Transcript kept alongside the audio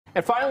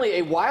And finally,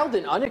 a wild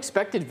and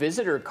unexpected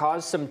visitor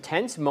caused some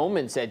tense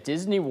moments at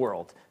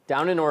Disneyworld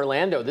down in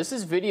Orlando. This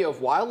is video of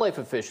wildlife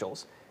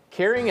officials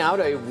carrying out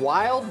a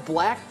wild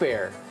black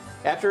bear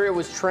after it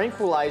was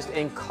tranquilized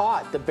and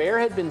caught. The bear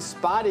had been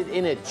spotted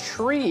in a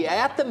tree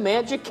at the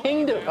Magic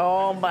Kingdom.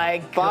 Oh my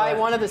God. By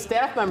one of the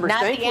staff members.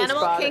 Not the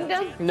Animal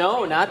Kingdom?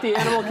 No, not the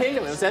Animal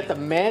Kingdom. It was at the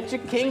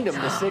Magic Kingdom,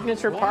 the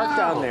signature park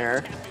down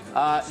there.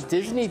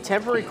 Disney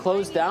temporarily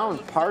closed down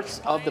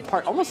parts of the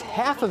park. Almost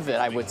half of it,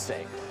 I would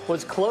say,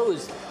 was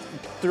closed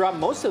throughout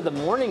most of the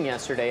morning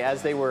yesterday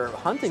as they were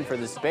hunting for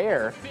this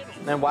bear.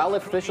 And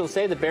wildlife officials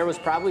say the bear was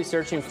probably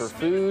searching for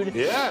food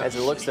as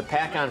it looks to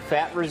pack on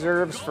fat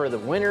reserves for the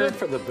winter. Good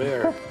for the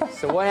bear.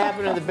 So what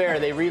happened to the bear?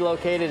 They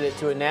relocated it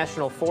to a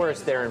national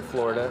forest there in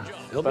Florida.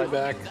 He'll be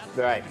back.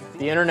 Right.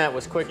 The internet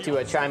was quick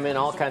to chime in,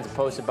 all kinds of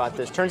posts about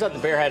this. Turns out the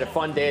bear had a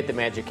fun day at the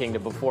Magic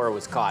Kingdom before it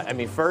was caught. I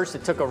mean, first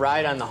it took a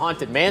ride on the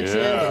Haunted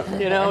Mansion,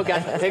 you know,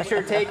 got the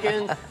picture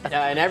taken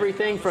and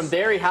everything. From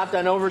there, he hopped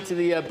on over to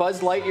the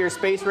Buzz Lightyear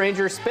Space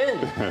Ranger spin.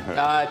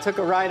 Took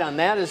a ride on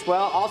that as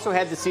well. Also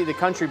had to see the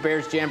Country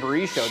Bears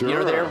Jamboree show. You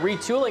know, they're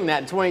retooling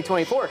that in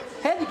 2024.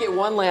 Had to get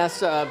one last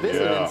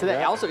visit into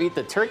that. Also eat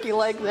the turkey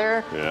leg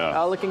there.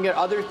 Looking at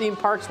other theme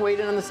parks weighed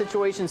in on the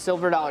situation.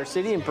 Silver Dollar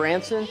City and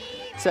Branson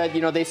said,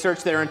 you know, they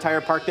searched their entire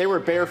park. They were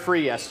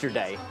bear-free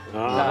yesterday. They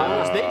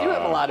do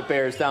have a lot of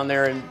bears down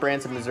there in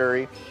Branson,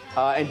 Missouri.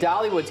 And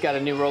Dollywood's got a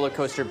new roller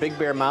coaster, Big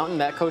Bear Mountain.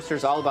 That coaster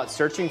is all about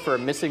searching for a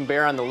missing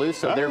bear on the loose.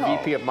 So their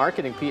VP of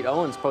Marketing, Pete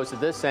Owens,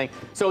 posted this saying,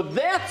 so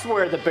that's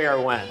where the bear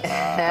went. You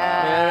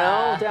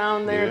know,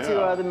 down there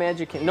to the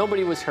Magic Kingdom.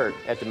 Nobody was hurt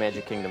at the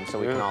Magic Kingdom, so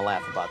we can all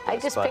laugh about this. I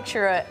just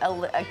picture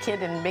a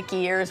kid in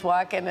Mickey ears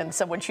walking and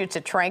someone shoots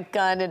a trank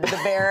gun into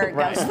the bear.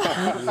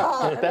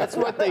 That's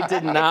what they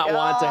did not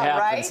want to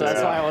happen. So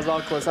that's why I was all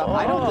close up.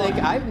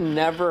 I've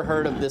never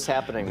heard of this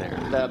happening there,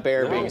 the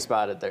bear being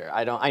spotted there.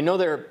 I know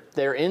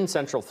they're in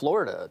Central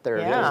Florida.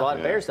 There's a lot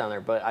of bears down there,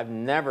 but I've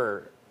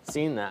never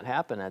seen that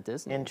happen at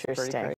Disney. Interesting.